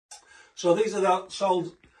So these are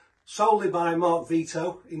sold solely by Mark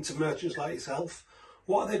Vitow into merchants like yourself.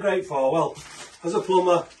 What are they great for? Well, as a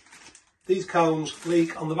plumber, these cones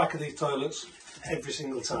leak on the back of these toilets every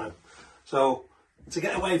single time. So to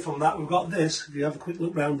get away from that, we've got this. If you have a quick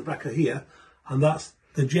look round the back of here, and that's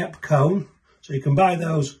the JEPP Cone. So you can buy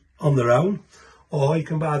those on their own, or you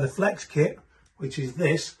can buy the Flex Kit, which is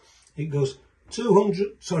this. It goes 2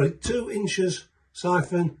 inches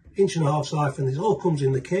siphon, 1.5 inch siphon. This all comes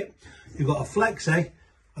in the kit. You've got a flexi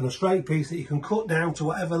and a straight piece that you can cut down to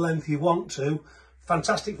whatever length you want to.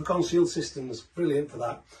 Fantastic for concealed cisterns, brilliant for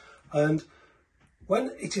that. And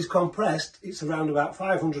when it is compressed, it's around about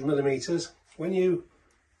 500 millimeters. When you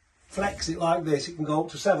flex it like this, it can go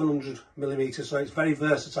up to 700 millimeters, so it's very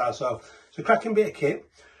versatile. So it's a cracking bit of kit.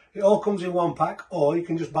 It all comes in one pack, or you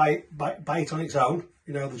can just buy it on its own,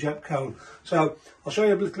 you know, the JEPP Cone. So I'll show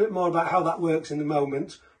you a little bit more about how that works in a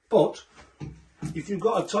moment. But if you've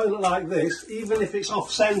got a toilet like this, even if it's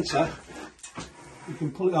off centre, you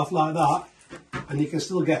can pull it off like that, and you can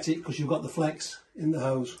still get it because you've got the flex in the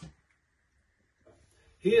hose.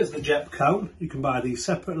 Here's the JEPP Cone. You can buy these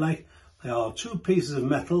separately. They are 2 pieces of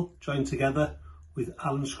metal joined together with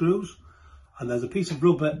Allen screws, and there's a piece of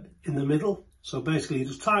rubber in the middle. So basically you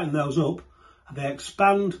just tighten those up and they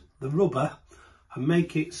expand the rubber and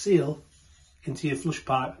make it seal into your flush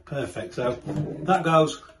pipe. Perfect. So that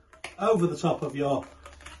goes over the top of your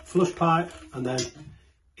flush pipe and then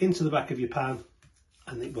into the back of your pan,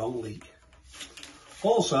 and it won't leak.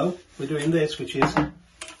 Also, we're doing this, which is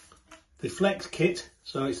the Flex Kit.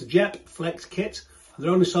 So it's a JEPP Flex Kit.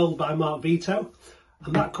 They're only sold by Mark Vitow,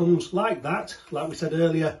 and that comes like that. Like we said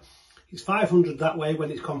earlier, it's 500 that way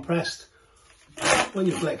when it's compressed. When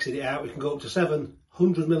you're flexing it out, it can go up to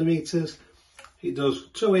 700 millimeters. It does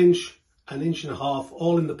 2 inch and 1.5 inches,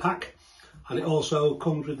 all in the pack, and it also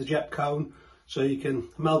comes with the JEPP Cone, so you can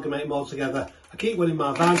amalgamate them all together. I keep one in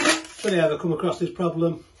my van. Should I ever come across this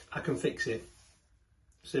problem, I can fix it.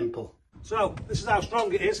 Simple. So this is how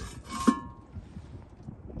strong it is.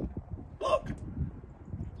 Look,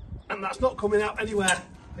 and that's not coming out anywhere.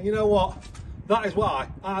 And you know what? That is why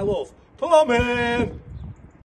I love plumbing.